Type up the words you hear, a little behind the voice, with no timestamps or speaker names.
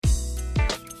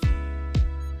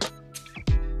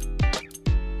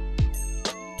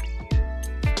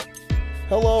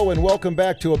Hello and welcome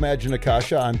back to Imagine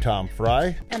Akasha. I'm Tom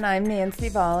Fry. And I'm Nancy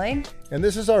Volley. And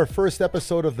this is our first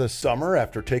episode of the summer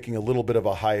after taking a little bit of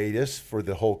a hiatus for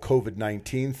the whole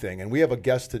COVID-19 thing. And we have a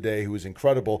guest today who is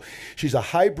incredible. She's a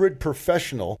hybrid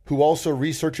professional who also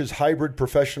researches hybrid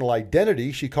professional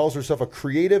identity. She calls herself a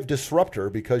creative disruptor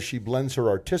because she blends her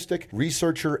artistic,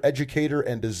 researcher, educator,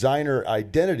 and designer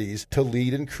identities to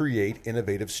lead and create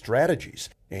innovative strategies.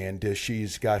 And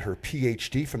she's got her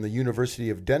PhD from the University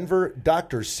of Denver.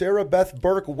 Dr. Sarah Beth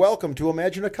Burke, welcome to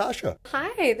Imagine Akasha.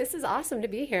 Hi, this is awesome to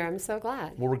be here. I'm so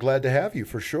glad. Well, we're glad to have you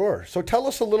for sure. So tell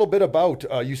us a little bit about,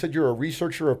 you said you're a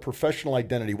researcher of professional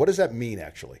identity. What does that mean,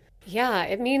 actually? Yeah,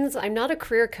 it means I'm not a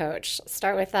career coach.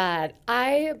 Start with that.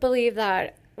 I believe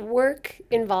that work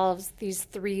involves these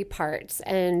three parts,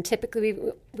 and typically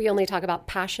we only talk about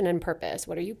passion and purpose.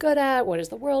 What are you good at? What does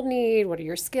the world need? What are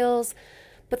your skills?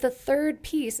 But the third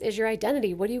piece is your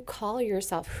identity. What do you call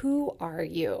yourself? Who are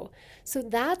you? So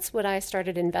that's what I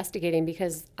started investigating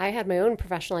because I had my own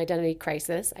professional identity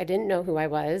crisis. I didn't know who I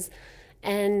was,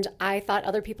 and I thought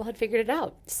other people had figured it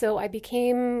out. So I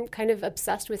became kind of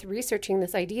obsessed with researching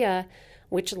this idea,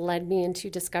 which led me into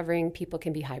discovering people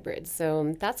can be hybrids.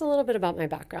 So that's a little bit about my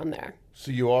background there. So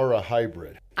you are a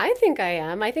hybrid. I think I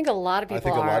am. I think a lot of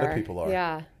people are. I think a lot of people are.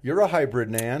 Yeah. You're a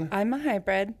hybrid, Nan. I'm a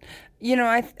hybrid. You know,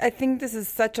 I think this is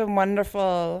such a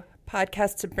wonderful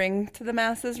podcast to bring to the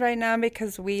masses right now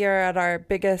because we are at our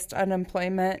biggest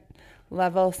unemployment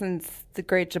level since the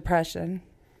Great Depression.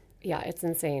 Yeah, it's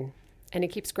insane. And it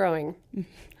keeps growing.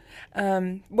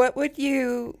 What would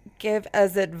you give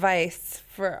as advice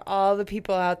for all the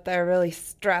people out there really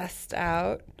stressed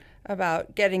out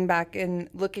about getting back and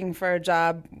looking for a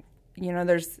job?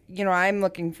 I'm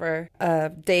looking for a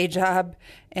day job,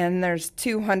 and there's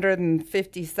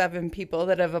 257 people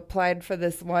that have applied for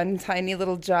this one tiny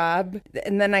little job.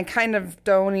 And then I kind of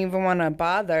don't even want to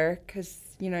bother because,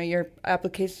 your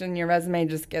application, your resume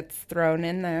just gets thrown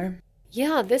in there.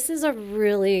 Yeah, this is a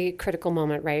really critical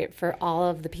moment, right, for all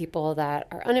of the people that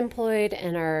are unemployed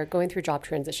and are going through job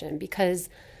transition, because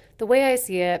the way I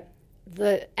see it,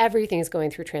 everything is going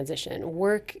through transition.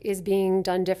 Work is being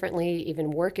done differently.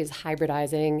 Even work is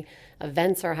hybridizing.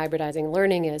 Events are hybridizing.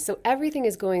 Learning is. So everything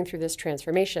is going through this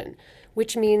transformation,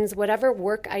 which means whatever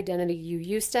work identity you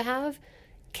used to have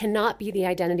cannot be the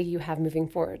identity you have moving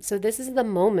forward. So this is the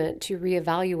moment to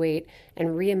reevaluate and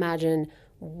reimagine,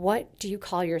 what do you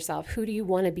call yourself? Who do you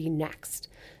want to be next?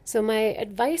 So my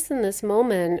advice in this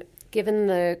moment, given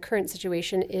the current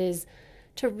situation, is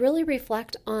to really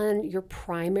reflect on your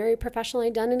primary professional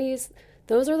identities.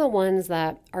 Those are the ones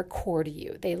that are core to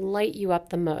you. They light you up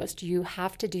the most. You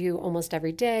have to do almost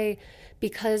every day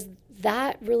because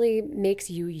that really makes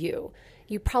you you.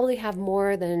 You probably have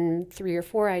more than 3 or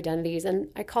 4 identities, and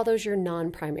I call those your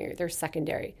non-primary. They're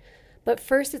secondary. But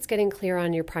first, it's getting clear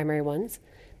on your primary ones,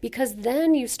 because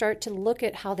then you start to look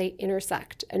at how they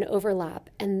intersect and overlap,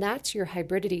 and that's your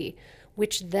hybridity,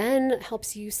 which then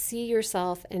helps you see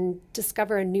yourself and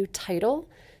discover a new title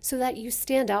so that you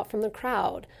stand out from the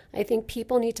crowd. I think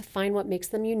people need to find what makes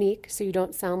them unique so you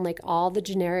don't sound like all the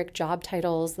generic job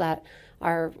titles that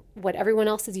are what everyone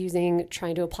else is using,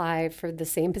 trying to apply for the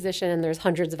same position, and there's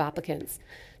hundreds of applicants.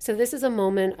 So this is a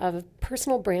moment of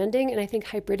personal branding, and I think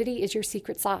hybridity is your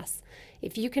secret sauce.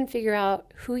 If you can figure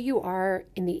out who you are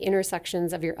in the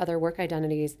intersections of your other work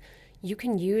identities, you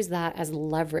can use that as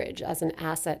leverage, as an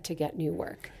asset to get new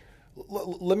work.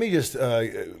 Let me just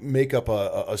make up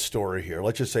a story here.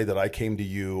 Let's just say that I came to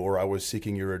you or I was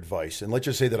seeking your advice. And let's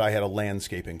just say that I had a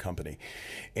landscaping company.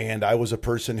 And I was a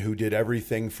person who did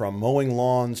everything from mowing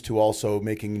lawns to also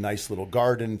making nice little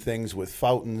garden things with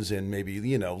fountains and maybe,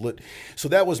 so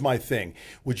that was my thing.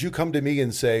 Would you come to me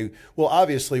and say, well,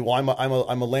 obviously, I'm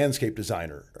a landscape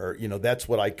designer, or, that's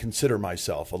what I consider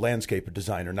myself, a landscape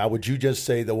designer. Now, would you just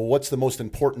say that, well, what's the most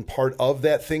important part of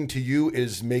that thing to you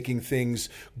is making things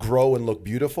grow and look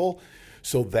beautiful?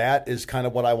 So that is kind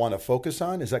of what I want to focus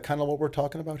on. Is that kind of what we're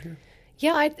talking about here?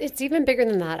 Yeah, it's even bigger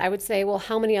than that. I would say, well,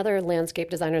 how many other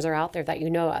landscape designers are out there that you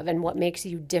know of, and what makes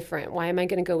you different? Why am I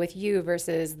going to go with you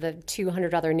versus the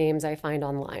 200 other names I find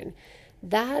online?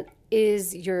 That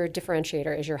is your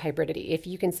differentiator, is your hybridity. If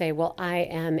you can say, well, I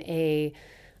am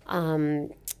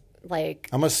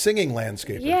I'm a singing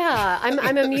landscaper. Yeah,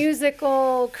 I'm a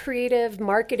musical, creative,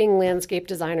 marketing landscape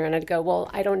designer. And I'd go, well,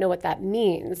 I don't know what that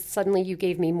means. Suddenly you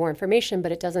gave me more information,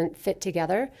 but it doesn't fit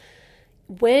together.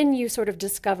 When you sort of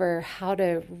discover how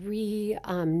to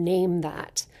rename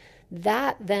that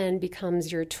then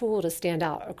becomes your tool to stand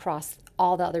out across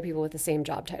all the other people with the same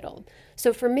job title.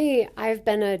 So for me, I've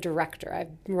been a director. I've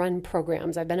run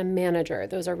programs. I've been a manager.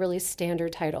 Those are really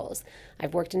standard titles.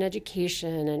 I've worked in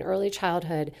education and early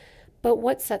childhood. but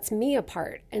what sets me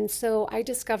apart? And so I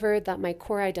discovered that my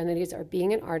core identities are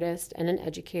being an artist and an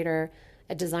educator,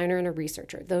 a designer and a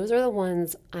researcher. Those are the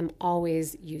ones I'm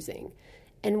always using.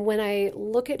 And when I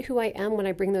look at who I am, when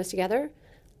I bring those together,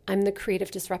 I'm the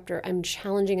creative disruptor. I'm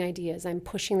challenging ideas. I'm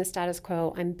pushing the status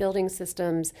quo. I'm building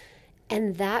systems.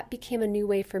 And that became a new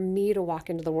way for me to walk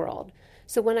into the world.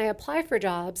 So when I apply for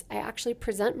jobs, I actually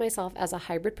present myself as a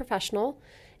hybrid professional,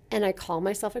 and I call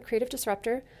myself a creative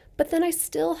disruptor, but then I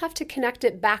still have to connect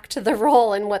it back to the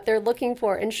role and what they're looking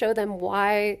for and show them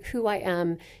why who I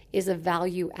am is a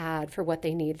value add for what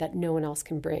they need that no one else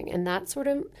can bring. And that sort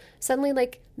of suddenly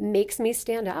like makes me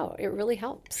stand out. It really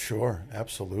helps. Sure,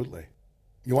 absolutely.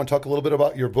 You want to talk a little bit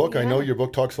about your book? Yeah. I know your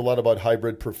book talks a lot about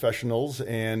hybrid professionals,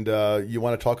 and you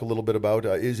want to talk a little bit about,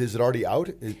 is it already out?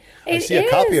 I see a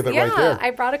copy of it right there. I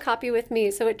brought a copy with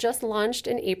me. So it just launched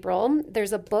in April.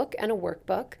 There's a book and a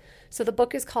workbook. So the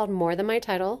book is called More Than My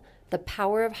Title, The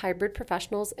Power of Hybrid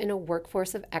Professionals in a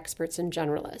Workforce of Experts and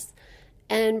Generalists.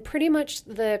 And pretty much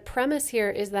the premise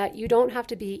here is that you don't have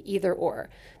to be either or.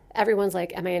 Everyone's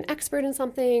like, am I an expert in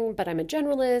something, but I'm a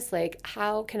generalist? Like,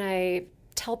 how can I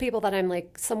tell people that I'm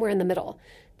like somewhere in the middle?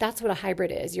 That's what a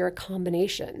hybrid is. You're a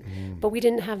combination. But we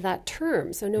didn't have that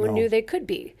term, so no one knew they could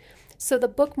be. So the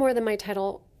book More Than My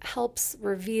Title helps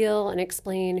reveal and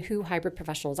explain who hybrid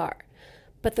professionals are.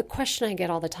 But the question I get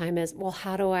all the time is, well,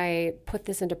 how do I put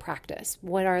this into practice?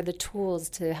 What are the tools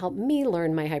to help me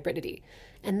learn my hybridity?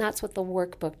 And that's what the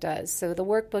workbook does. So the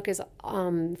workbook is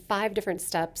 5 different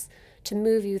steps to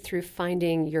move you through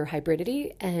finding your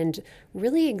hybridity and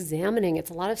really examining.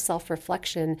 It's a lot of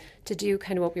self-reflection to do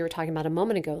kind of what we were talking about a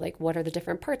moment ago, like what are the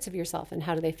different parts of yourself and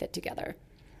how do they fit together?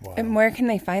 Wow. And where can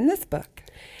they find this book?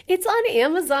 It's on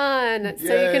Amazon.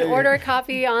 So you can order a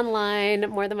copy online,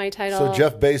 More Than My Title. So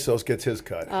Jeff Bezos gets his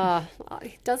cut.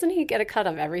 Doesn't he get a cut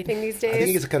of everything these days? I think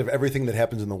he gets a cut of everything that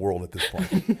happens in the world at this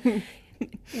point.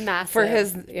 Massive. For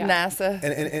his NASA.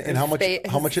 And how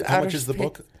much is the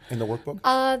book in the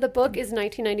workbook? The book is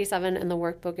 $19.97 and the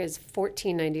workbook is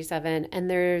 $14.97.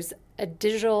 And there's a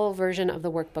digital version of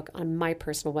the workbook on my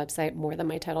personal website,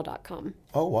 morethanmytitle.com.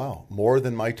 Oh, wow.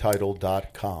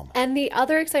 Morethanmytitle.com. And the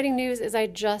other exciting news is I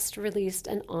just released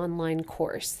an online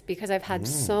course because I've had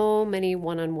so many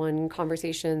one-on-one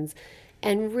conversations.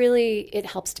 And really, it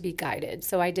helps to be guided.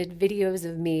 So I did videos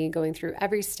of me going through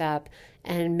every step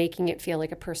and making it feel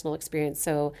like a personal experience.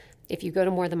 So if you go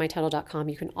to morethanmytitle.com,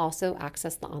 you can also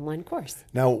access the online course.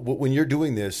 Now, when you're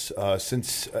doing this,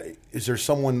 is there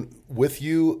someone with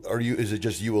you, or is it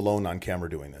just you alone on camera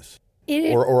doing this?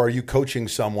 Or are you coaching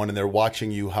someone and they're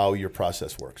watching you how your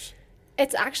process works?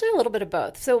 It's actually a little bit of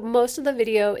both. So most of the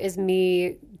video is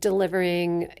me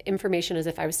delivering information as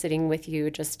if I was sitting with you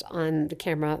just on the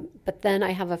camera. But then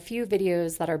I have a few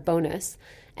videos that are bonus,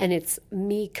 and it's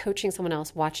me coaching someone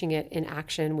else watching it in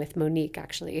action with Monique,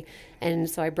 actually. And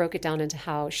so I broke it down into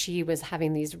how she was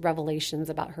having these revelations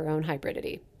about her own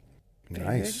hybridity.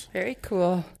 Nice. Very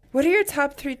cool. What are your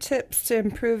top 3 tips to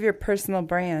improve your personal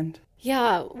brand?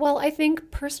 Yeah, well, I think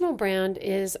personal brand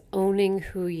is owning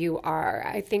who you are.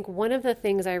 I think one of the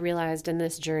things I realized in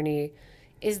this journey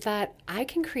is that I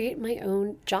can create my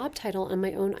own job title and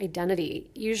my own identity.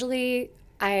 Usually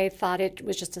I thought it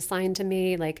was just assigned to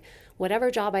me, like whatever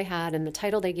job I had and the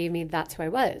title they gave me, that's who I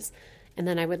was. And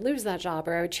then I would lose that job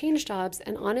or I would change jobs.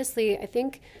 And honestly, I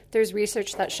think there's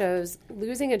research that shows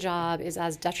losing a job is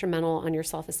as detrimental on your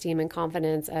self-esteem and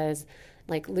confidence as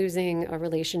like losing a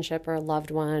relationship or a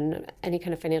loved one, any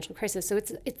kind of financial crisis. So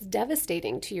it's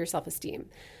devastating to your self-esteem.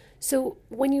 So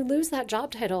when you lose that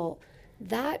job title,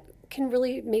 that can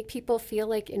really make people feel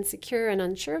like insecure and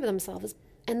unsure of themselves.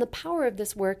 And the power of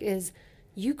this work is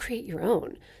you create your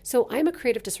own. So I'm a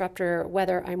creative disruptor,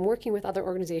 whether I'm working with other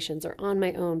organizations or on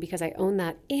my own, because I own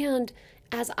that. And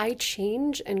as I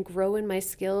change and grow in my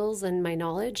skills and my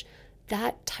knowledge,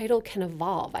 that title can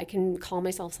evolve. I can call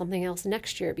myself something else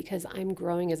next year because I'm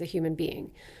growing as a human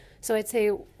being. So I'd say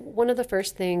one of the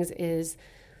first things is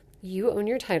you own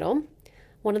your title.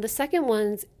 One of the second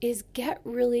ones is get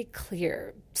really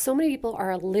clear. So many people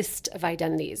are a list of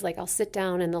identities. Like I'll sit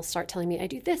down and they'll start telling me, I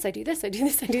do this, I do this, I do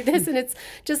this, I do this. And it's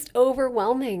just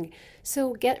overwhelming.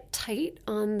 So get tight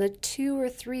on the 2 or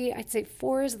 3, I'd say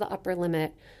 4 is the upper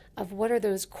limit of what are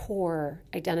those core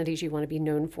identities you want to be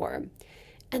known for.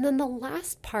 And then the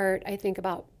last part I think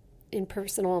about in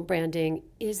personal branding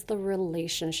is the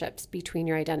relationships between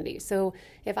your identities. So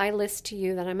if I list to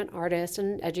you that I'm an artist,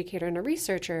 an educator, and a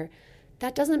researcher,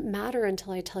 that doesn't matter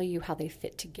until I tell you how they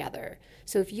fit together.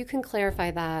 So if you can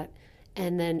clarify that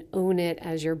and then own it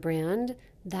as your brand,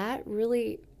 that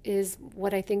really is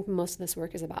what I think most of this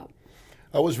work is about.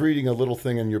 I was reading a little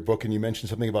thing in your book, and you mentioned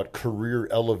something about career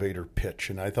elevator pitch,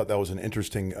 and I thought that was an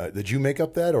interesting. Did you make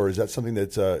up that, or is that something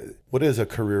that's? What is a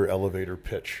career elevator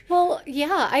pitch? Well,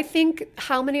 yeah, I think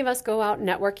how many of us go out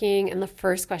networking, and the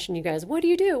first question you guys, what do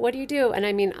you do? What do you do? And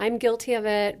I mean, I'm guilty of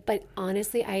it, but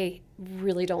honestly, I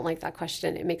really don't like that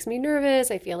question. It makes me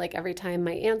nervous. I feel like every time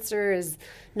my answer is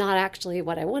not actually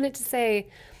what I wanted to say.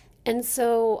 And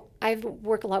so I've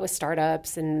worked a lot with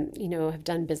startups and, have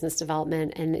done business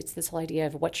development. And it's this whole idea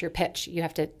of what's your pitch? You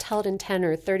have to tell it in 10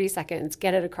 or 30 seconds,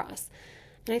 get it across.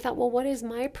 And I thought, well, what is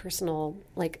my personal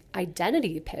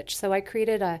identity pitch? So I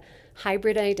created a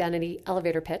hybrid identity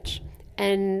elevator pitch.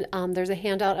 And there's a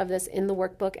handout of this in the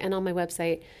workbook and on my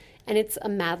website. And it's a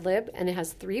Mad Lib, and it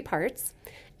has 3 parts.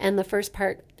 And the first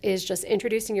part is just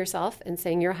introducing yourself and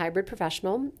saying you're a hybrid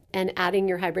professional and adding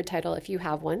your hybrid title if you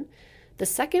have one. The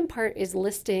second part is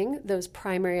listing those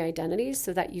primary identities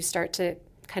so that you start to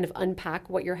kind of unpack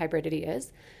what your hybridity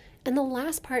is. And the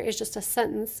last part is just a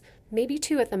sentence, maybe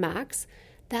 2 at the max,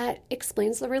 that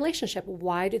explains the relationship.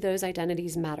 Why do those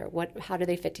identities matter? How do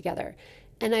they fit together?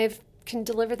 And I can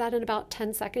deliver that in about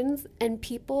 10 seconds, and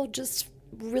people just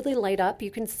really light up. You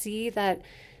can see that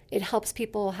it helps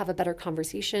people have a better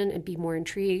conversation and be more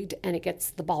intrigued, and it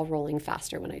gets the ball rolling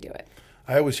faster when I do it.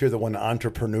 I always hear the one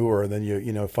entrepreneur, and then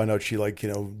you find out she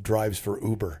drives for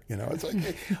Uber. It's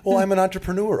like, well, I'm an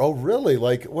entrepreneur. Oh, really?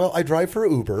 Well, I drive for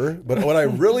Uber, but what I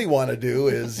really want to do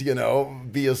is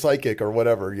be a psychic or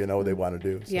whatever they want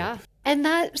to do. So. Yeah, and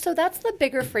that's the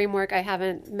bigger framework I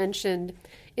haven't mentioned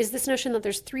is this notion that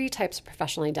there's 3 types of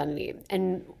professional identity.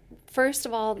 And first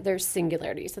of all, there's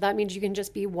singularity. So that means you can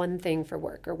just be one thing for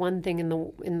work or one thing in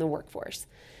the workforce,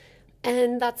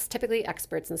 and that's typically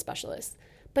experts and specialists.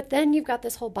 But then you've got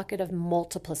this whole bucket of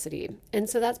multiplicity. And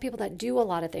so that's people that do a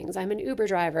lot of things. I'm an Uber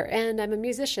driver, and I'm a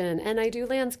musician, and I do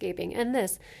landscaping and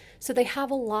this. So they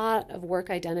have a lot of work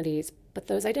identities, but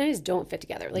those identities don't fit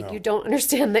together. You don't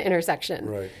understand the intersection.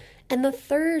 Right. And the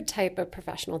third type of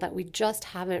professional that we just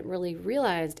haven't really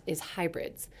realized is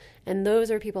hybrids. And those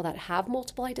are people that have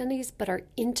multiple identities but are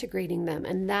integrating them.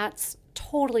 And that's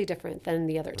totally different than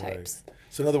the other types. Right.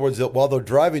 So in other words, while they're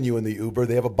driving you in the Uber,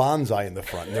 they have a bonsai in the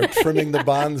front, and they're trimming the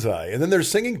bonsai. And then they're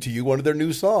singing to you one of their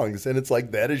new songs. And it's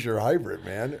like, that is your hybrid,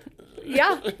 man.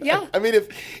 Yeah. I mean, if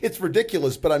it's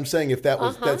ridiculous, but I'm saying if that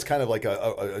was, that's kind of like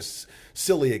a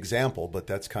silly example, but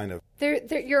that's kind of.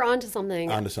 You're onto something.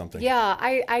 Onto something. Yeah.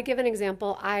 I give an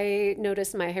example. I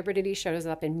notice my hybridity shows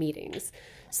up in meetings.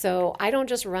 So I don't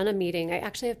just run a meeting. I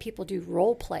actually have people do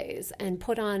role plays and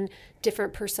put on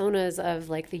different personas of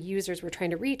the users we're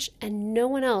trying to reach. And no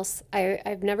one else,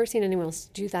 I've never seen anyone else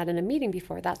do that in a meeting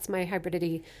before. That's my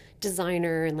hybridity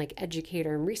designer and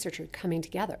educator and researcher coming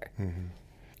together.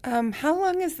 Mm-hmm. How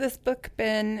long has this book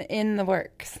been in the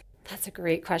works? That's a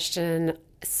great question.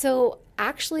 So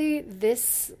actually,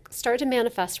 this started to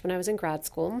manifest when I was in grad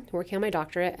school, working on my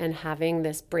doctorate and having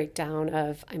this breakdown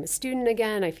of I'm a student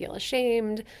again, I feel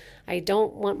ashamed, I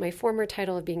don't want my former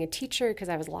title of being a teacher because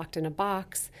I was locked in a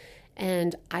box,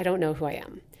 and I don't know who I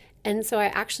am. And so I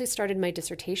actually started my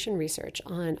dissertation research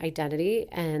on identity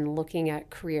and looking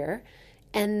at career,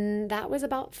 and that was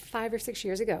about 5 or 6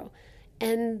 years ago.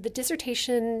 And the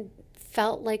dissertation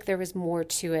felt like there was more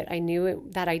to it. I knew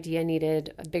that idea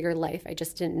needed a bigger life. I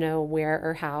just didn't know where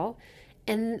or how.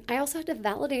 And I also had to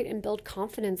validate and build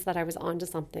confidence that I was onto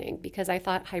something because I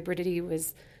thought hybridity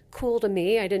was cool to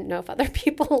me. I didn't know if other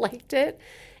people liked it.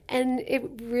 And it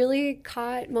really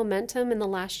caught momentum in the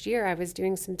last year. I was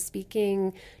doing some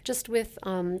speaking just with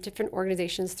different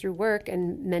organizations through work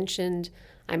and mentioned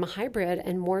I'm a hybrid,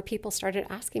 and more people started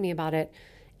asking me about it.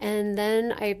 And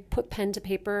then I put pen to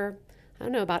paper, I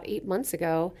don't know, about 8 months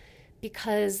ago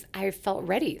because I felt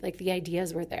ready, the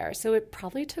ideas were there. So it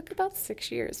probably took about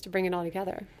 6 years to bring it all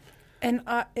together. And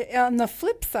on the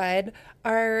flip side,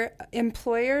 are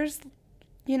employers,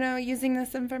 using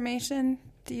this information?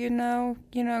 Do you know,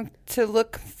 to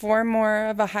look for more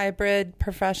of a hybrid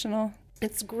professional?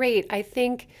 It's great. I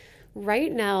think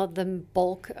right now the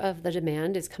bulk of the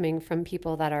demand is coming from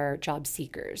people that are job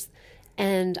seekers.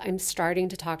 And I'm starting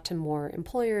to talk to more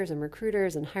employers and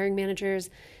recruiters and hiring managers.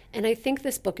 And I think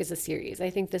this book is a series. I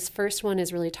think this first one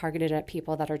is really targeted at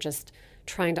people that are just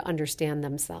trying to understand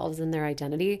themselves and their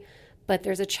identity. But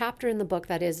there's a chapter in the book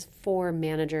that is for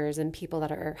managers and people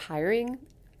that are hiring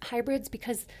hybrids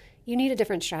because you need a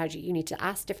different strategy. You need to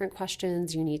ask different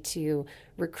questions. You need to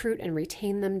recruit and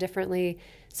retain them differently.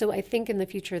 So I think in the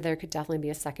future, there could definitely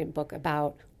be a second book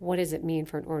about what does it mean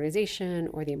for an organization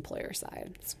or the employer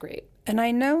side. It's great. And I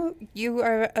know you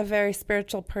are a very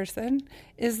spiritual person.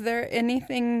 Is there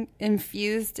anything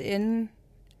infused in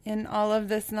in all of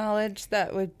this knowledge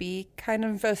that would be kind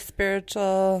of a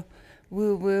spiritual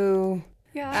woo-woo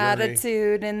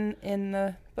attitude in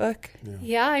the book?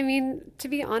 Yeah, I mean, to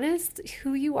be honest,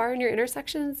 who you are in your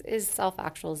intersections is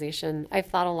self-actualization. I've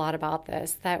thought a lot about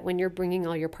this, that when you're bringing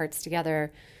all your parts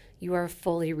together, you are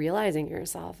fully realizing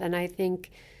yourself. And I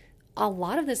think a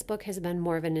lot of this book has been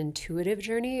more of an intuitive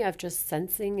journey of just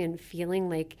sensing and feeling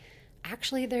like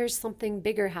actually there's something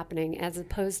bigger happening, as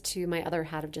opposed to my other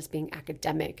hat of just being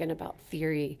academic and about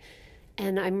theory.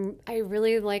 And I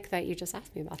really like that you just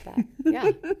asked me about that.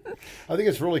 Yeah. I think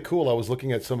it's really cool. I was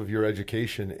looking at some of your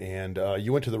education, and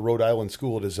you went to the Rhode Island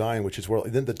School of Design, which is where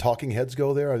then the Talking Heads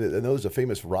go there. I know there's a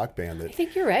famous rock band that I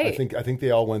think you're right. I think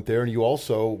they all went there, and you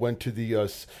also went to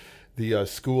the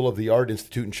School of the Art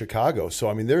Institute in Chicago. So,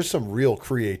 I mean, there's some real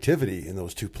creativity in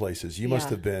those two places. You must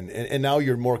have been. And now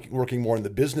you're working more in the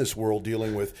business world,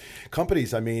 dealing with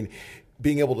companies. I mean,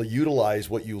 being able to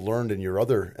utilize what you learned in your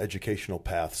other educational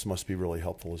paths must be really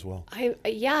helpful as well.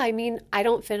 I mean, I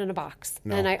don't fit in a box.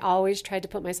 No. And I always tried to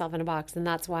put myself in a box. And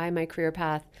that's why my career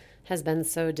path has been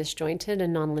so disjointed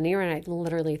and nonlinear. And I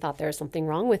literally thought there was something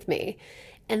wrong with me.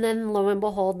 And then lo and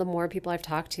behold, the more people I've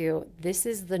talked to, this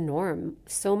is the norm.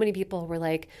 So many people were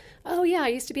like, oh yeah, I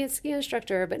used to be a ski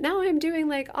instructor, but now I'm doing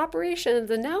like operations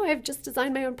and now I've just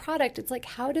designed my own product. It's like,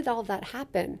 how did all that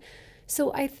happen?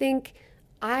 So I think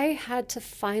I had to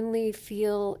finally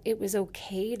feel it was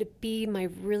okay to be my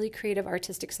really creative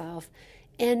artistic self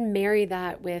and marry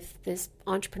that with this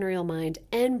entrepreneurial mind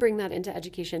and bring that into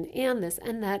education and this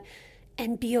and that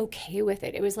and be okay with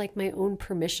it. It was like my own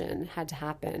permission had to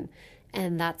happen.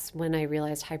 And that's when I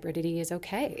realized hybridity is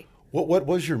okay. What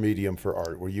was your medium for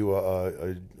art? Were you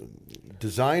a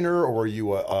designer, or were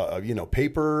you a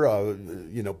paper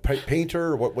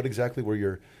painter? What exactly were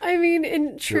your? I mean,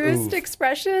 in truest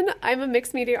expression, I'm a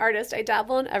mixed media artist. I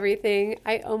dabble in everything.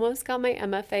 I almost got my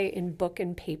MFA in book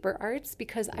and paper arts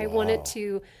because I wanted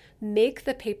to make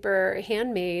the paper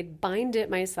handmade, bind it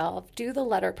myself, do the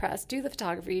letterpress, do the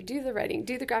photography, do the writing,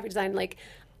 do the graphic design. Like,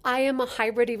 I am a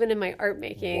hybrid even in my art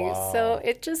making. Wow. So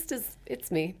it just is, it's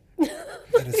me.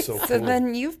 That is so cool. So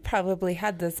then you've probably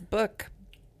had this book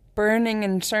burning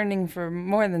and churning for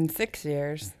more than 6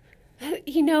 years.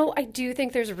 You know, I do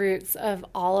think there's roots of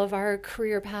all of our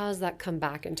career paths that come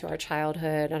back into our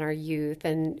childhood and our youth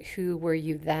and who were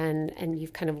you then, and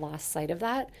you've kind of lost sight of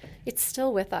that. It's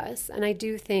still with us. And I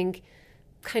do think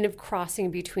kind of crossing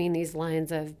between these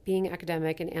lines of being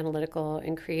academic and analytical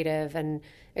and creative and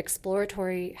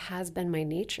exploratory has been my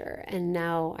nature. And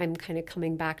now I'm kind of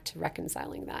coming back to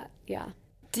reconciling that. Yeah.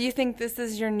 Do you think this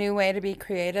is your new way to be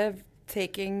creative,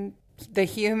 taking the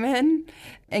human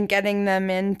and getting them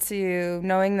into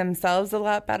knowing themselves a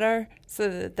lot better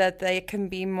so that they can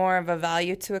be more of a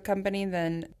value to a company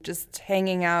than just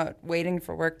hanging out waiting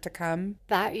for work to come?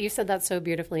 That you said that so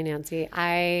beautifully, Nancy.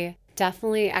 I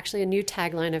definitely, actually, a new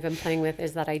tagline I've been playing with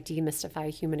is that I demystify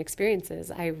human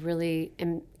experiences. I really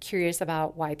am curious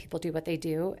about why people do what they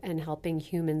do and helping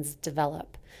humans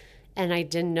develop. And I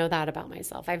didn't know that about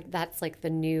myself. That's like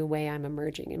the new way I'm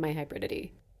emerging in my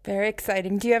hybridity. Very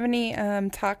exciting. Do you have any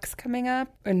talks coming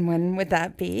up, and when would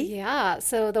that be? Yeah,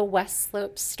 so the West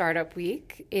Slope Startup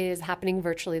Week is happening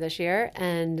virtually this year,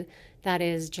 and that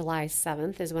is July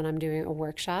 7th is when I'm doing a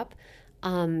workshop.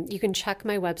 You can check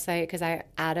my website because I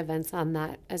add events on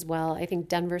that as well. I think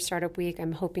Denver Startup Week,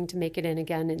 I'm hoping to make it in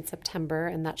again in September,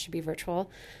 and that should be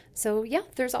virtual. So yeah,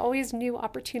 there's always new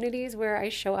opportunities where I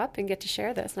show up and get to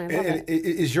share this, and I love it.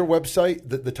 Is your website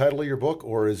the title of your book,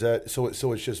 or is that so it's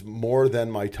just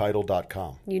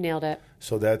morethanmytitle.com? You nailed it.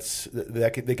 So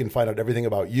they can find out everything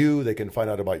about you. They can find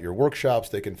out about your workshops.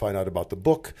 They can find out about the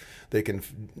book. They can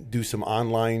do some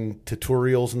online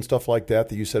tutorials and stuff like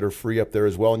that you said are free up there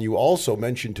as well. And you also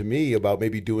mentioned to me about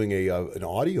maybe doing an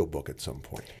audio book at some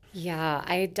point. Yeah,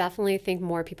 I definitely think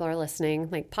more people are listening.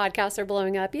 Like, podcasts are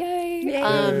blowing up. Yay!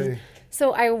 Yay.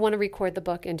 So I want to record the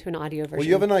book into an audio version. Well,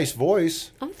 you have a nice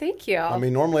voice. Oh, thank you. I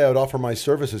mean, normally I would offer my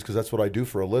services because that's what I do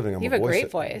for a living. You have a great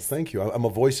voice. Thank you. I'm a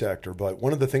voice actor, but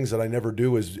one of the things that I never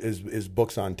do is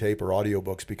books on tape or audio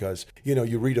books because,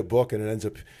 you read a book and it ends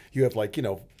up, you have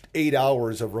 8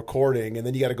 hours of recording, and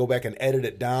then you got to go back and edit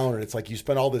it down, and it's like you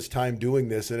spend all this time doing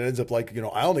this, and it ends up like,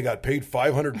 I only got paid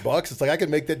 $500. It's like I could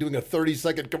make that doing a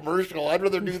 30-second commercial. I'd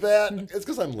rather do that. It's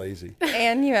because I'm lazy.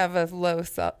 And you have a low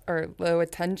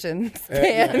attention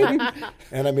span.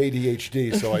 And I'm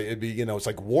ADHD, so it'd be, it's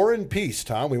like War and Peace,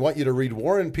 Tom. We want you to read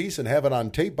War and Peace and have it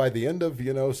on tape by the end of,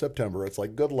 September. It's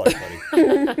like, good luck,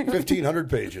 buddy. 1,500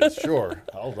 pages. Sure.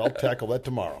 I'll tackle that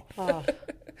tomorrow. Oh.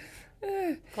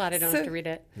 Glad I don't have to read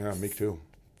it. Yeah, me too.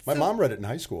 My mom read it in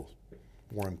high school.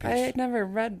 War and I Peace. had never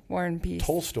read War and Peace.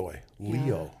 Tolstoy,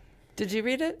 Leo. Did you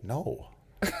read it? No.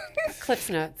 Cliff's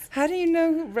Notes. How do you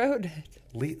know who wrote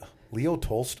it? Leo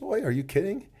Tolstoy? Are you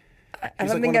kidding? I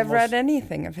He's don't like think one of I've the read most-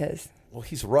 anything of his. Well,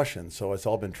 he's Russian, so it's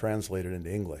all been translated into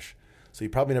English. So you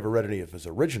probably never read any of his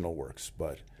original works,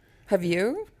 but Have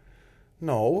you?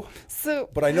 no. So,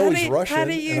 But I know how he's do- Russian, how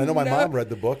do you and I know my mom read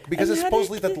the book because And it's how do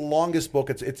supposedly you- that the longest book.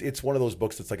 It's one of those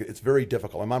books that's like it's very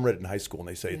difficult. My mom read it in high school, and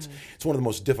they say it's one of the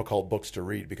most difficult books to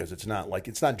read because it's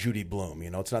not Judy Blume,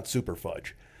 it's not Super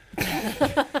Fudge.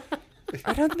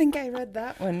 I don't think I read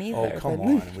that one either. Oh come but-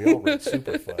 on, we all read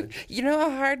Super Fudge. You know, a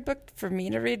hard book for me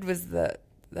to read was the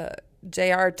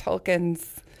J.R.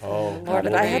 Tolkien's. Oh, Lord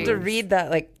of But the I had to Rings. read that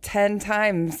like 10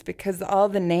 times because all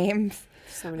the names.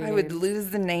 So many I would names. lose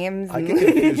the names. I and-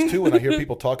 get confused too when I hear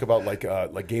people talk about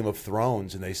like Game of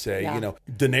Thrones and they say Yeah.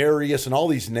 Daenerys and all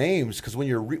these names because when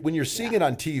you're seeing it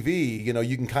on TV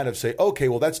you can kind of say okay,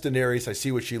 well that's Daenerys, I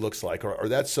see what she looks like, or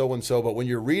that's so and so, but when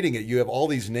you're reading it you have all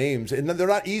these names and they're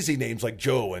not easy names like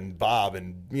Joe and Bob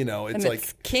and it's and like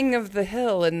it's King of the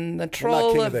Hill and the well, not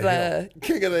Troll King of Hill. the.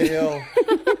 King of the Hill.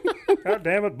 God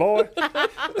damn it, boy!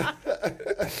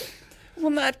 Well,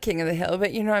 not King of the Hill,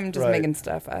 but I'm just Right. making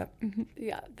stuff up.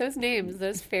 Yeah, those names,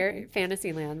 those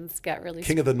fantasy lands get really.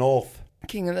 King of the North.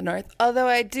 King of the North. Although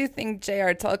I do think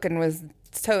J.R. Tolkien was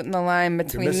toting the line You're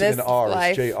between missing this an R.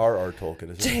 life. It's J.R.R.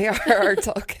 Tolkien, isn't it? J.R.R.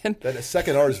 Tolkien. That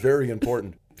second R is very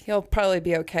important. He'll probably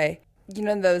be okay.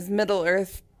 Those Middle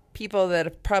Earth people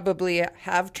that probably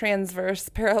have transverse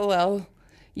parallel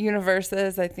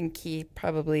universes. I think he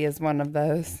probably is one of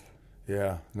those.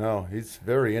 Yeah, no, he's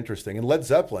very interesting. And Led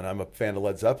Zeppelin, I'm a fan of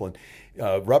Led Zeppelin.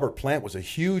 Robert Plant was a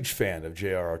huge fan of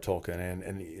J.R.R. Tolkien,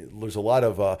 and there's a lot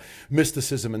of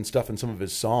mysticism and stuff in some of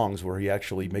his songs where he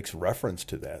actually makes reference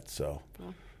to that. So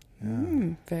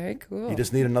Very cool. you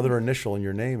just need another initial in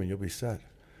your name and you'll be set.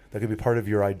 That could be part of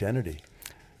your identity.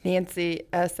 Nancy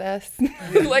SS.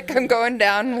 Like I'm going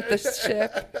down with the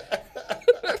ship.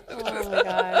 Oh my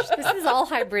gosh, this is all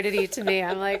hybridity to me.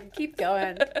 I'm like, keep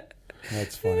going.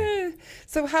 That's funny.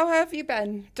 So how have you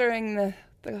been during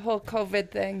the whole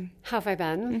COVID thing? How have I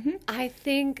been? I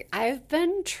think I've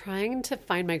been trying to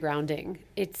find my grounding.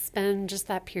 It's been just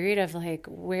that period of like,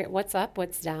 what's up,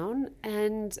 what's down,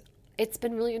 and it's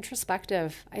been really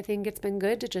introspective. I think it's been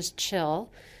good to just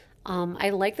chill. I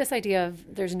like this idea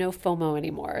of there's no FOMO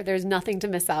anymore. There's nothing to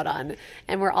miss out on.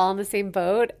 And we're all in the same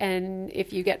boat. And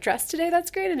if you get dressed today,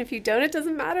 that's great. And if you don't, it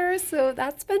doesn't matter. So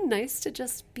that's been nice to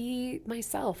just be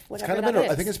myself, It's whatever kind of that been.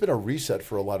 is. I think it's been a reset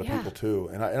for a lot of Yeah. people too,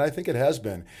 and I think it has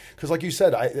been because, like you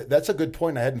said, that's a good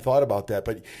point. I hadn't thought about that,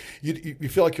 but you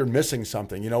feel like you're missing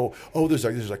something. Oh, there's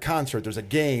a concert, there's a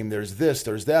game, there's this,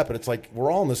 there's that, but it's like we're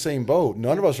all in the same boat.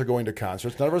 None of us are going to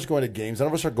concerts, none of us are going to games, none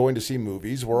of us are going to see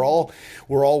movies. We're all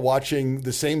watching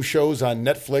the same shows on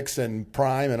Netflix and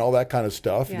Prime and all that kind of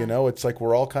stuff. Yeah. It's like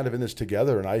we're all kind of in this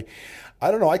together, and I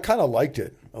don't know. I kind of liked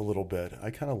it a little bit.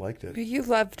 I kind of liked it. You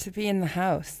love to be in the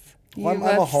house. Well, You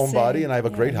I'm a love homebody, sitting- and I have a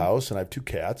great yeah. house, and I have 2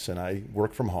 cats, and I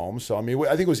work from home. So, I mean, I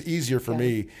think it was easier for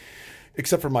me,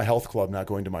 except for my health club, not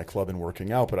going to my club and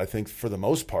working out. But I think for the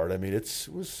most part, I mean, it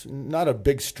was not a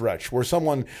big stretch. Where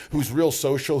someone who's real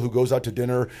social, who goes out to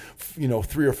dinner,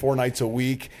 3 or 4 nights a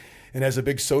week, and has a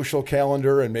big social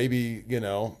calendar, and maybe,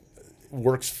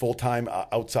 works full time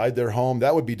outside their home,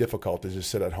 that would be difficult to just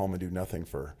sit at home and do nothing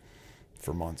for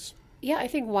months. Yeah, I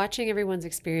think watching everyone's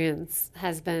experience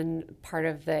has been part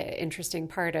of the interesting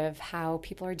part of how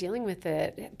people are dealing with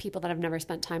it. People that have never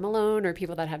spent time alone or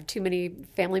people that have too many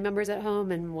family members at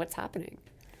home and what's happening.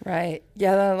 Right.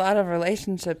 Yeah, a lot of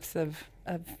relationships have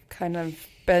kind of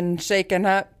been shaken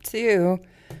up too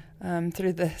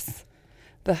through this,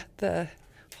 the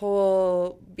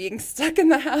whole being stuck in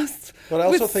the house. But I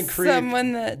also with think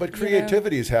someone that. But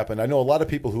creativity has happened. I know a lot of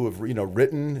people who have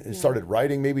written and started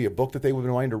writing maybe a book that they've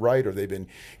been wanting to write, or they've been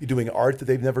doing art that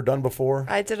they've never done before.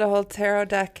 I did a whole tarot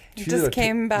deck. It She did a just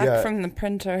came back yeah. from the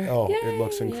printer. Oh, Yay, it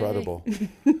looks incredible.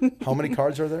 How many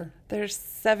cards are there? There's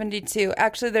 72.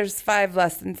 Actually, there's 5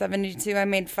 less than 72. I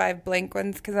made 5 blank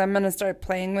ones because I'm going to start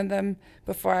playing with them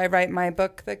before I write my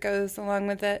book that goes along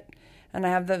with it. And I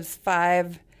have those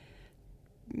 5.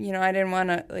 I didn't want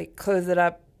to close it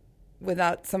up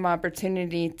without some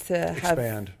opportunity to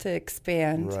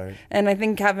expand. Right. And I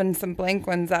think having some blank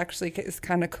ones actually is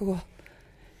kind of cool.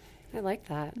 I like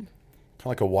that. Kind of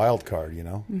like a wild card,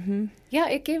 Mm-hmm. Yeah,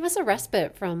 it gave us a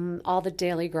respite from all the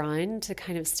daily grind to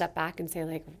kind of step back and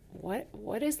say,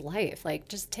 what is life?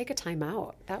 Just take a time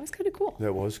out. That was kind of cool.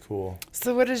 That was cool.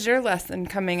 So what is your lesson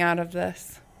coming out of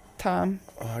this, Tom?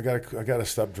 I gotta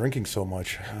stop drinking so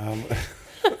much.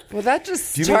 Well, that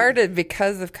just Do you mean- started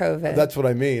because of COVID. That's what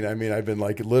I mean. I mean, I've been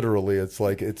like literally. It's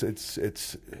like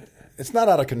it's not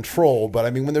out of control, but I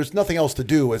mean, when there's nothing else to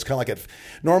do, it's kind of like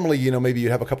normally, you know, maybe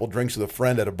you'd have a couple drinks with a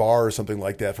friend at a bar or something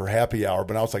like that for happy hour.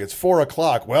 But now it's like it's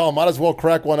 4:00. Well, might as well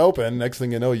crack one open. Next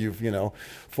thing you know, you've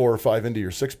 4 or 5 into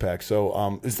your 6-pack.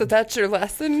 So so that's your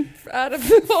lesson out of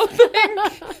the whole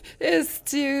thing is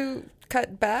to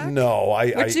cut back. No,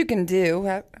 which you can do.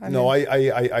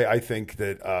 I think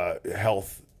that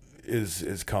health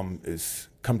is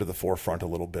come to the forefront a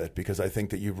little bit, because I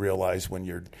think that you realize when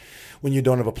you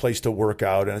don't have a place to work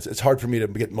out, and it's hard for me to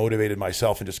get motivated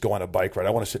myself and just go on a bike ride.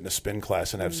 I want to sit in a spin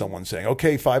class and have someone saying,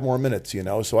 okay, 5 more minutes,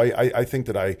 So I think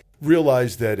that I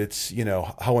realize that it's,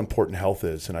 how important health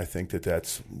is. And I think that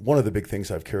that's one of the big things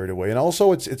I've carried away. And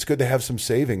also it's good to have some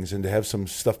savings and to have some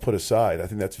stuff put aside. I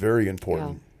think that's very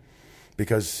important. Yeah.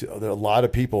 Because a lot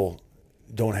of people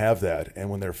don't have that.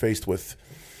 And when they're faced with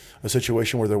a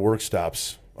situation where their work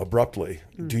stops abruptly,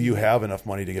 do you have enough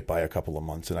money to get by a couple of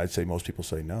months? And I'd say most people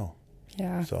say no.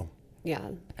 Yeah. So. Yeah,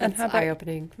 And that's how about-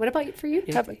 eye-opening. What about for you,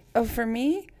 Nancy? For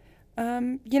me,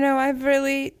 I've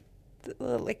really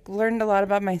learned a lot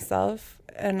about myself,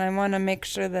 and I want to make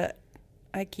sure that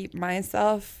I keep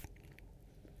myself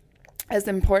as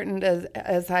important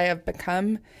as I have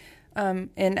become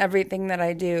in everything that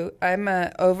I do. I'm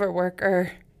a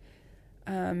overworker.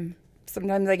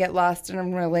 Sometimes I get lost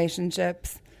in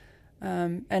relationships,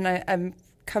 and I've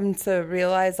come to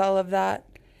realize all of that.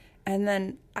 And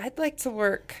then I'd like to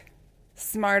work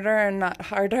smarter and not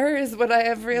harder is what I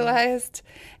have realized.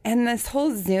 And this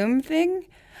whole Zoom thing,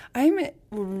 I'm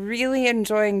really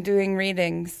enjoying doing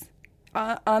readings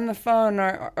on the phone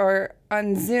or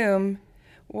on Zoom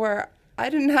where I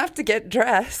didn't have to get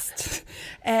dressed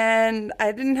and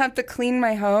I didn't have to clean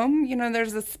my home.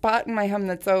 There's a spot in my home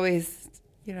that's always,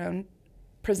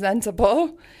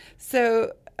 presentable.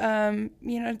 So,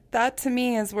 that to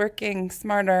me is working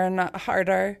smarter and not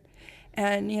harder.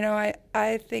 And,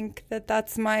 I think that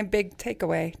that's my big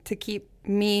takeaway, to keep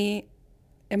me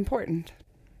important.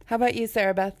 How about you,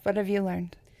 Sarah Beth? What have you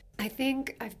learned? I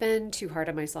think I've been too hard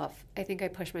on myself. I think I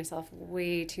pushed myself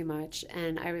way too much,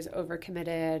 and I was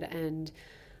overcommitted, and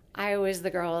I was the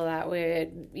girl that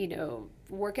would,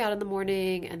 work out in the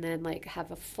morning and then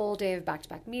have a full day of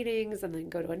back-to-back meetings and then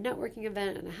go to a networking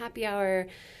event and a happy hour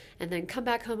and then come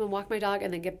back home and walk my dog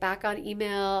and then get back on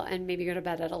email and maybe go to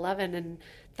bed at 11. And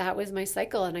that was my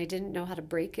cycle, and I didn't know how to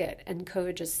break it. And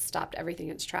COVID just stopped everything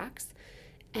in its tracks.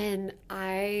 And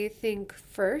I think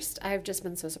first, I've just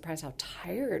been so surprised how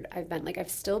tired I've been. I've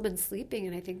still been sleeping,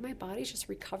 and I think my body's just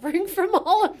recovering from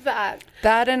all of that.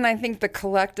 That, and I think the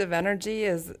collective energy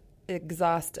is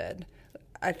exhausted.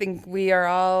 I think we are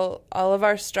all of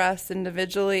our stress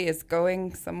individually is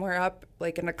going somewhere up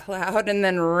in a cloud and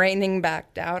then raining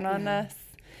back down on us.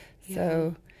 Yeah.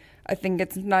 So I think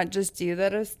it's not just you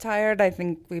that is tired. I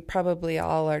think we probably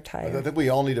all are tired. I think we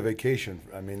all need a vacation.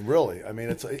 I mean, really. I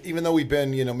mean, it's even though we've been,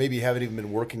 maybe haven't even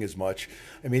been working as much.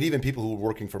 I mean, even people who are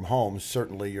working from home,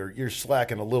 certainly you're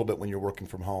slacking a little bit when you're working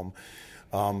from home.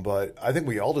 But I think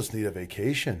we all just need a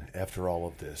vacation after all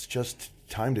of this. Just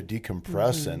time to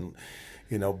decompress and,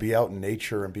 be out in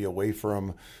nature and be away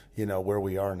from, where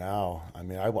we are now. I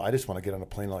mean, I just want to get on a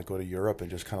plane and go to Europe and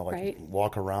just kind of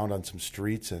walk around on some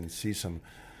streets and see some,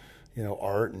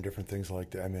 art and different things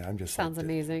like that. I mean, I'm just sounds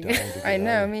amazing. I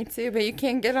know, me too. But you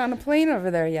can't get on a plane over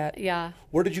there yet. Yeah.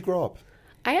 Where did you grow up?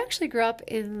 I actually grew up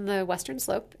in the Western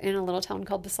Slope in a little town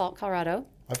called Basalt, Colorado.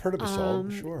 I've heard of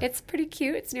Basalt, sure. It's pretty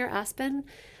cute. It's near Aspen.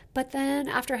 But then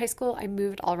after high school, I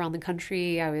moved all around the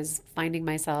country. I was finding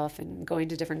myself and going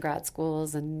to different grad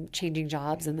schools and changing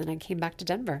jobs. And then I came back to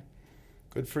Denver.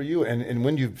 Good for you. And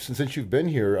when since you've been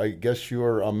here, I guess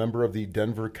you're a member of the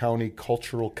Denver County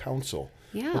Cultural Council.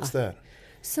 Yeah. What's that?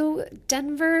 So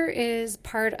Denver is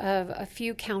part of a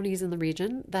few counties in the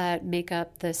region that make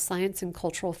up the Science and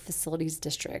Cultural Facilities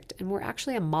District. And we're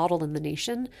actually a model in the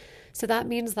nation. So that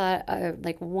means that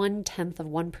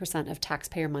 0.1% of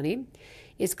taxpayer money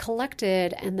is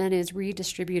collected and then is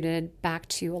redistributed back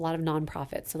to a lot of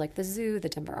nonprofits. So the zoo, the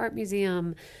Denver Art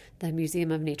Museum, the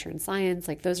Museum of Nature and Science,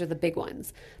 those are the big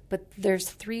ones. But there's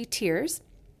 3 tiers.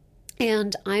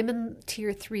 And I'm in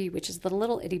tier 3, which is the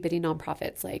little itty bitty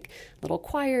nonprofits, little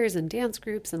choirs and dance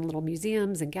groups and little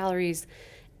museums and galleries.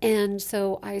 And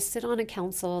so I sit on a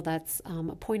council that's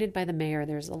appointed by the mayor.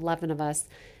 There's 11 of us.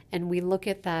 and we look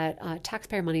at that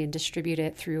taxpayer money and distribute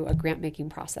it through a grant making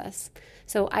process.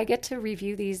 So I get to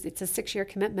review these. It's a 6-year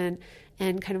commitment,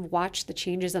 and kind of watch the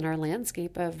changes in our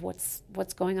landscape of what's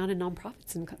going on in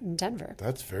nonprofits in Denver.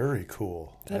 That's very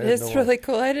cool. That is really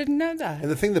cool. I didn't know that. And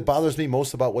the thing that bothers me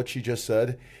most about what she just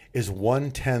said is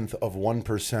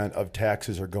 0.1% of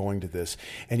taxes are going to this.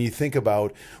 And you think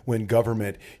about when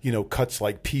government, cuts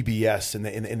like PBS and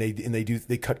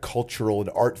they cut cultural and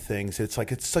art things. It's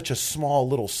like it's such a small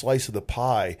little slice of the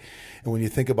pie. And when you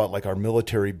think about like our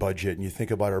military budget and you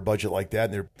think about our budget like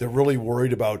that, and they're really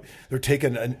worried about they're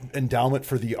taking an endowment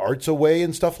for the arts away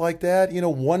and stuff like that.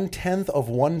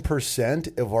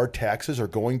 0.1% of our taxes are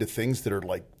going to things that are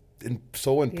like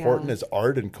so important as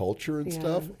art and culture and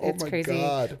stuff. Oh, it's my crazy.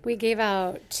 God. We gave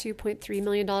out $2.3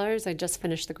 million. I just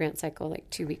finished the grant cycle like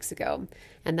 2 weeks ago,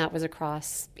 and that was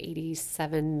across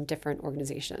 87 different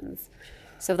organizations.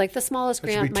 So like the smallest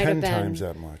grant might have been 10 times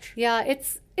that much. Yeah,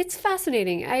 it's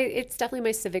fascinating. It's definitely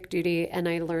my civic duty, and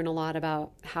I learn a lot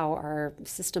about how our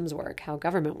systems work, how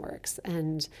government works.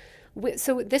 And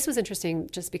so this was interesting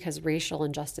just because racial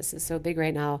injustice is so big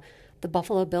right now. The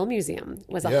Buffalo Bill Museum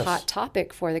was a hot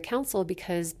topic for the council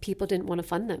because people didn't want to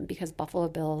fund them because Buffalo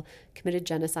Bill committed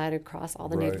genocide across all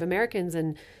the Native Americans.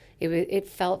 And it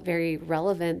felt very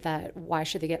relevant that why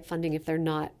should they get funding if they're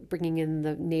not bringing in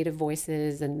the Native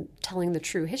voices and telling the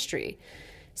true history?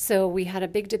 So we had a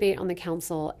big debate on the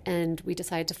council, and we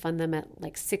decided to fund them at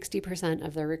like 60%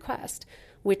 of their request,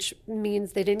 which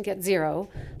means they didn't get zero,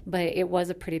 but it was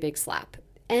a pretty big slap.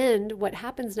 And what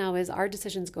happens now is our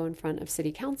decisions go in front of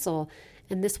city council,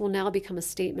 and this will now become a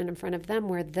statement in front of them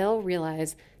where they'll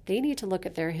realize they need to look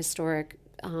at their historic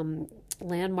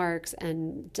landmarks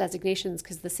and designations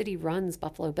because the city runs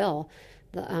Buffalo Bill,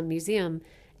 the museum,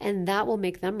 and that will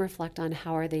make them reflect on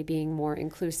how are they being more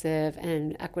inclusive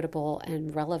and equitable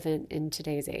and relevant in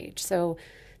today's age. So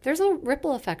there's a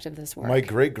ripple effect of this work. My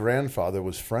great-grandfather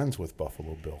was friends with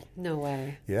Buffalo Bill. No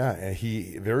way. Yeah, and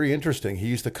very interesting. He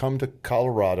used to come to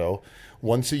Colorado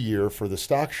once a year for the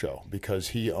stock show because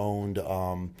he owned,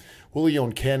 he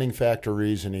owned canning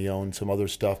factories and he owned some other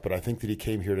stuff, but I think that he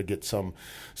came here to get some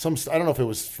I don't know if it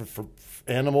was for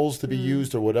animals to be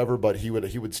used or whatever, but he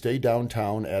would stay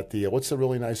downtown at the, what's the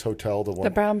really nice hotel?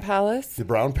 The Brown Palace? The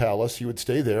Brown Palace. He would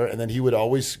stay there, and then he would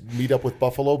always meet up with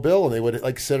Buffalo Bill, and they would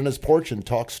like sit on his porch and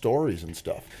talk stories and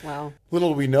stuff. Wow.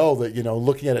 Little do we know that,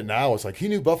 looking at it now, it's like, he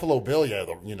knew Buffalo Bill,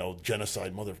 the,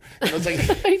 genocide mother. It's like,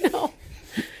 I know.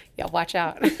 Yeah, watch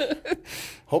out.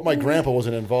 Hope my grandpa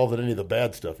wasn't involved in any of the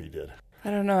bad stuff he did. I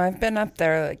don't know. I've been up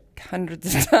there like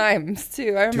hundreds of times,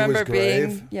 too. I remember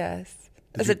being, yes.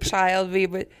 As a child, we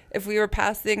would, if we were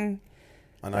passing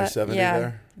on I-70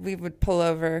 there, we would pull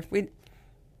over. We'd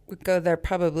go there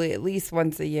probably at least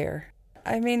once a year.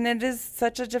 I mean, it is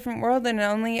such a different world, and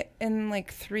only in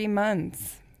like 3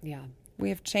 months, we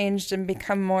have changed and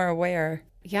become more aware.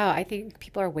 Yeah, I think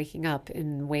people are waking up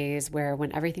in ways where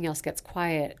when everything else gets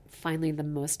quiet, finally the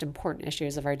most important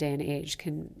issues of our day and age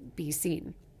can be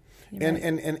seen. And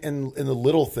the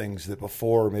little things that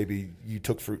before maybe you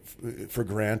took for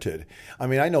granted. I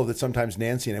mean, I know that sometimes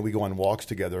Nancy and I, we go on walks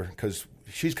together because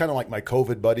she's kind of like my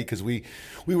COVID buddy because we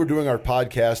were doing our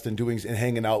podcast and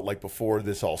hanging out like before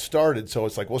this all started. So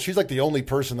it's like, well, she's like the only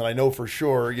person that I know for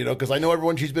sure, because I know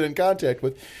everyone she's been in contact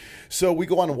with. So we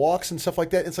go on walks and stuff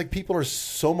like that. It's like people are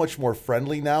so much more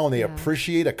friendly now, and they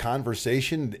appreciate a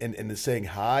conversation and saying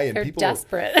hi. And they're people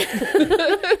desperate.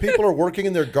 People are working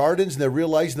in their gardens, and they're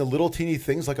realizing the little teeny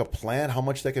things like a plant, how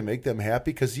much that can make them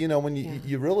happy. Because when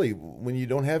you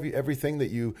don't have everything that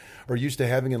you are used to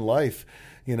having in life,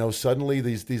 suddenly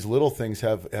these little things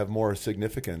have more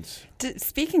significance.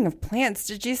 Speaking of plants,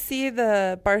 did you see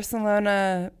the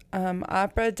Barcelona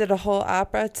opera did a whole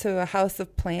opera to a house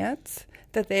of plants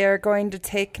that they are going to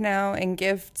take now and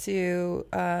give to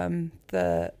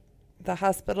the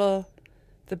hospital,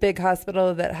 the big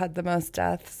hospital that had the most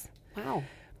deaths? Wow.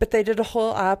 But they did a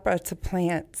whole opera to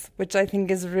plants, which I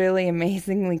think is really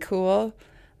amazingly cool.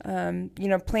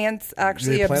 Plants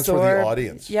actually the plants absorb. were the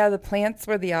audience. Yeah, the plants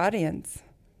were the audience.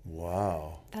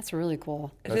 Wow. That's really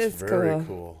cool. It is very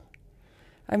cool.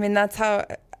 I mean, that's how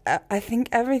I think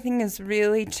everything is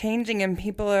really changing, and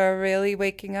people are really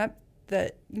waking up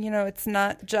that, it's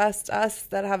not just us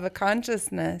that have a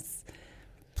consciousness.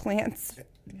 Plants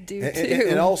do too.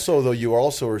 And also, though, you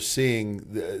also are seeing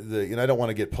the I don't want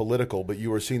to get political, but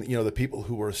you are seeing, the people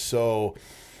who are so,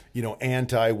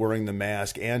 anti-wearing the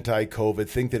mask, anti-COVID,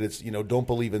 think that it's, don't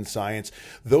believe in science.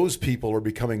 Those people are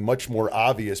becoming much more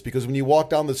obvious because when you walk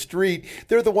down the street,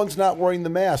 they're the ones not wearing the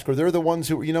mask, or they're the ones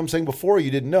who, I'm saying, before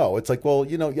you didn't know. It's like, well,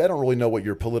 I don't really know what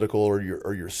your political or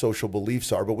your social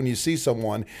beliefs are, but when you see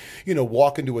someone,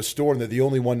 walk into a store and they're the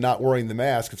only one not wearing the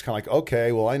mask, it's kind of like,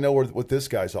 okay, well, I know what this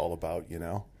guy's all about,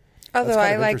 Although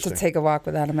I like to take a walk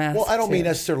without a mask. Well, I don't mean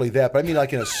necessarily that, but I mean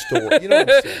like in a store. You know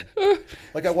what I'm saying?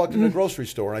 Like I walked into a grocery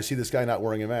store and I see this guy not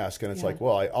wearing a mask, and it's like,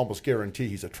 well, I almost guarantee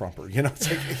he's a Trumper. It's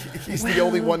like he's the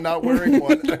only one not wearing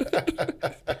one.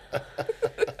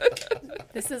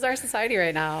 This is our society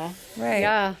right now. Right.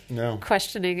 Yeah. No.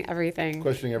 Questioning everything.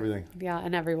 Yeah,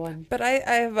 and everyone. But I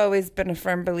have always been a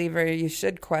firm believer you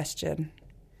should question.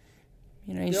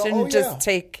 You shouldn't just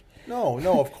take... No,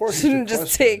 of course you shouldn't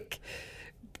just take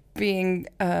being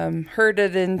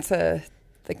herded into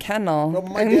the kennel. Well,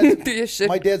 my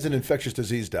dad's an infectious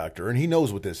disease doctor, and he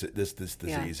knows what this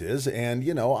disease is. And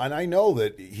and I know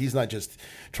that he's not just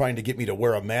trying to get me to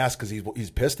wear a mask because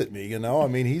he's pissed at me. I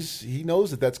mean, he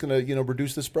knows that's going to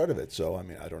reduce the spread of it. So I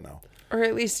mean, I don't know. Or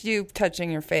at least you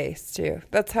touching your face too.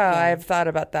 That's how I've thought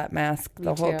about that mask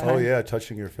the whole time. Oh yeah,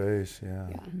 touching your face. Yeah.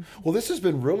 Well, this has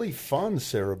been really fun,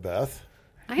 Sarah Beth.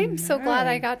 I am so glad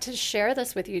I got to share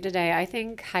this with you today. I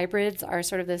think hybrids are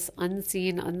sort of this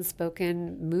unseen,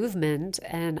 unspoken movement,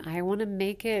 and I want to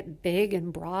make it big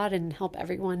and broad and help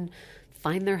everyone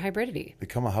find their hybridity.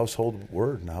 Become a household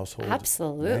word and a household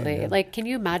Absolutely. name, yeah. Like, can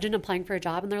you imagine applying for a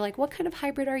job and they're like, what kind of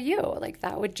hybrid are you? Like,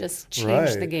 that would just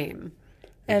change the game.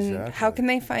 And how can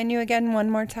they find you again one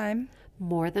more time?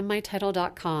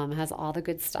 Morethanmytitle.com has all the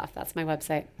good stuff. That's my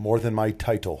website. More Than My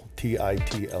Title,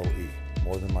 Title.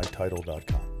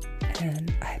 Morethanmytitle.com.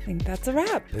 And I think that's a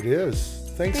wrap. It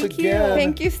is. Thank you. again.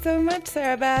 Thank you so much,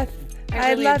 Sarah Beth.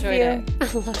 I really love enjoyed you.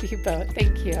 it. I love you both.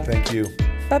 Thank you. Thank you.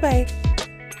 Bye-bye.